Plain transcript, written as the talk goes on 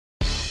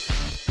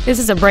This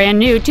is a brand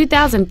new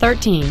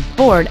 2013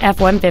 Ford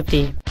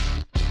F-150.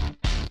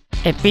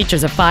 It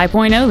features a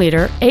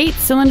 5.0-liter,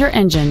 8-cylinder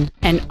engine,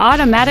 an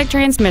automatic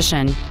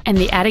transmission, and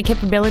the added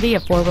capability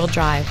of 4-wheel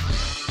drive.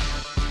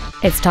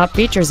 Its top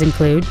features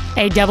include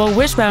a double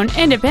wishbone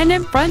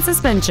independent front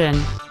suspension,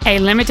 a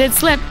limited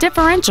slip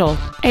differential,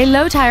 a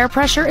low tire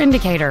pressure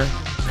indicator,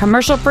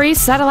 commercial-free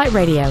satellite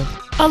radio,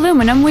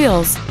 aluminum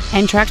wheels,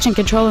 and traction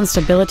control and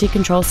stability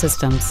control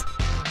systems.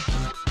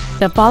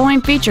 The following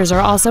features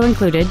are also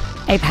included: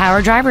 a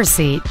power driver's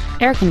seat,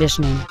 air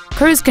conditioning,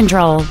 cruise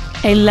control,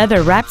 a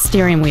leather-wrapped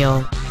steering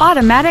wheel,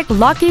 automatic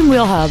locking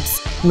wheel hubs,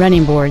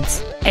 running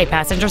boards, a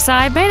passenger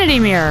side vanity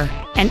mirror,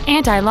 an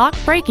anti-lock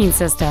braking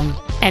system,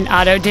 an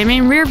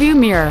auto-dimming rear-view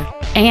mirror,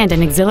 and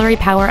an auxiliary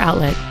power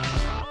outlet.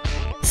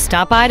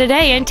 Stop by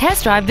today and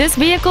test drive this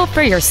vehicle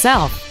for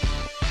yourself.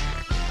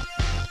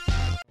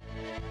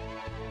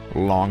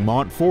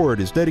 Longmont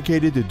Ford is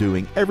dedicated to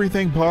doing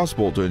everything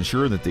possible to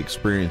ensure that the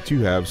experience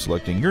you have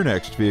selecting your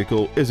next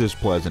vehicle is as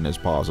pleasant as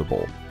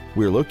possible.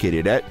 We're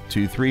located at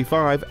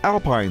 235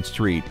 Alpine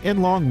Street in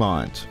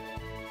Longmont.